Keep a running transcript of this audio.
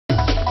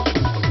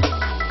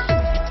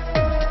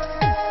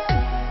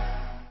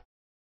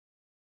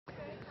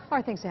All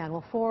right, thanks, Ann.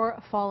 Well,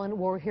 4 fallen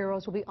war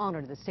heroes will be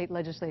honored at the state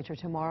legislature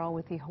tomorrow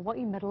with the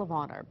Hawaii Medal of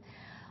Honor.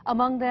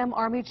 Among them,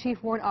 Army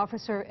Chief Warrant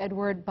Officer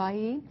Edward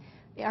Bai,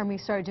 Army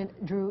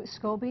Sergeant Drew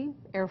Scobie,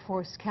 Air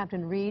Force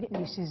Captain Reed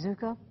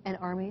Nishizuka, and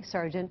Army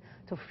Sergeant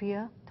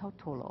Tofia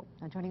Tautolo.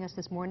 Now, joining us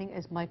this morning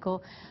is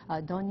Michael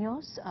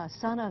Doños,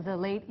 son of the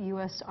late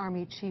U.S.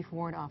 Army Chief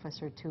Warrant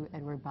Officer to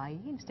Edward Bai,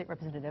 and State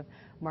Representative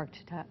Mark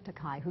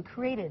Takai, who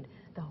created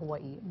the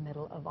Hawaii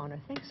Medal of Honor.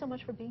 Thanks so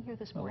much for being here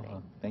this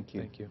morning. Thank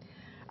you. Thank you.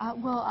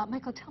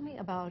 Michael, tell me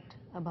about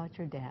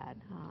your dad,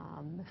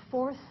 the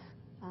 4th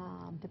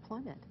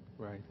deployment.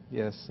 Right.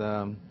 Yes.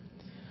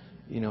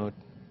 You know,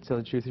 to tell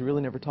the truth, he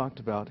really never talked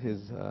about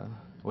his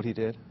what he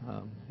did.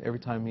 Every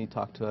time he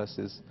talked to us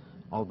is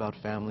all about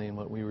family and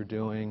what we were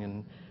doing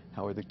and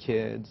how were the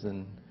kids,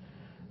 and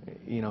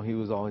you know, he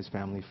was always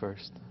family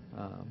first.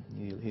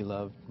 He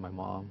loved my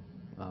mom,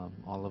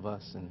 all of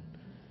us, and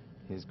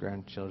his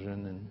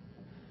grandchildren,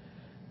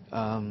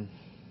 and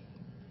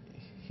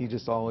he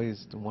just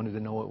always wanted to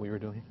know what we were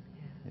doing.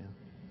 Yeah.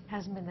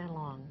 Hasn't been that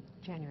long.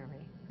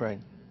 January. Right.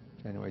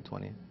 January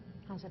 20th.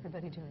 How's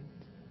everybody doing?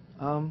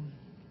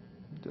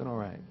 Doing all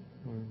right.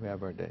 We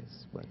have our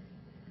days, but.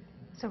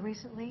 So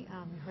recently,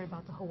 you heard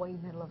about the Hawaii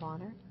Medal of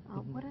Honor.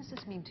 What does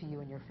this mean to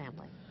you and your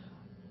family?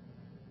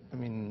 I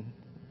mean,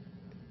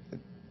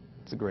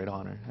 it's a great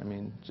honor. I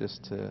mean,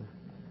 just to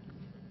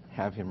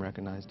have him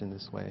recognized in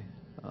this way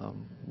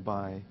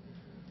by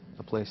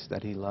a place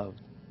that he loved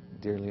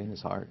dearly in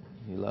his heart.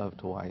 He loved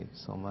Hawaii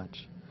so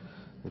much.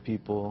 The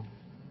people,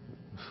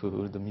 the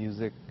food, the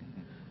music,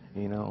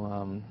 you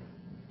know,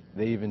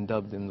 they even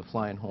dubbed him the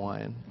Flying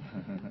Hawaiian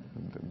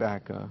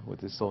back with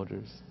his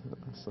soldiers.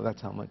 So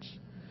that's how much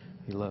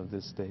he loved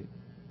this state.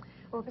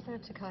 Well,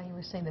 Representative Takai, you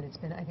were saying that it's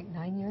been, I think,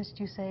 9 years,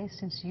 did you say,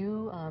 since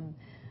you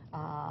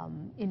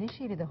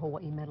initiated the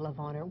Hawaii Medal of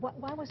Honor.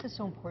 Why was this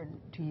so important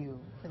to you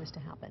for this to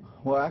happen?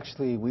 Well,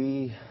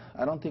 actually,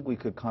 I don't think we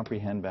could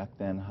comprehend back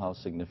then how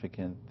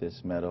significant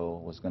this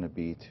medal was going to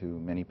be to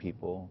many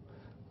people,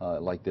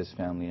 like this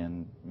family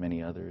and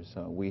many others.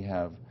 We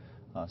have,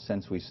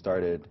 since we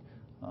started,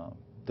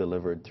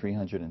 delivered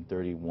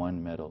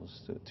 331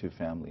 medals to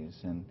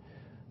families, and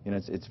you know,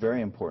 it's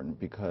very important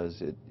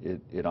because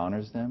it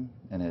honors them,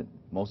 and it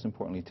most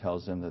importantly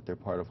tells them that they're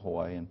part of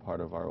Hawaii and part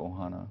of our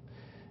ohana.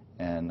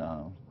 And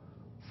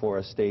for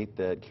a state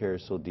that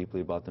cares so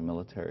deeply about the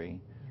military,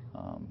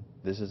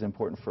 this is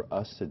important for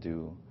us to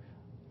do,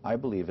 I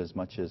believe, as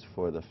much as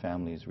for the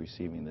families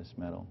receiving this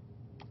medal.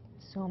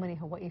 So many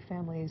Hawaii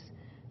families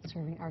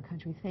serving our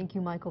country. Thank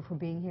you, Michael, for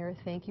being here.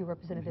 Thank you,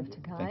 Representative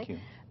Takai. Thank you.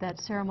 That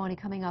ceremony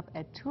coming up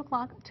at 2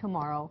 o'clock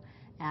tomorrow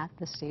at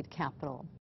the state capitol.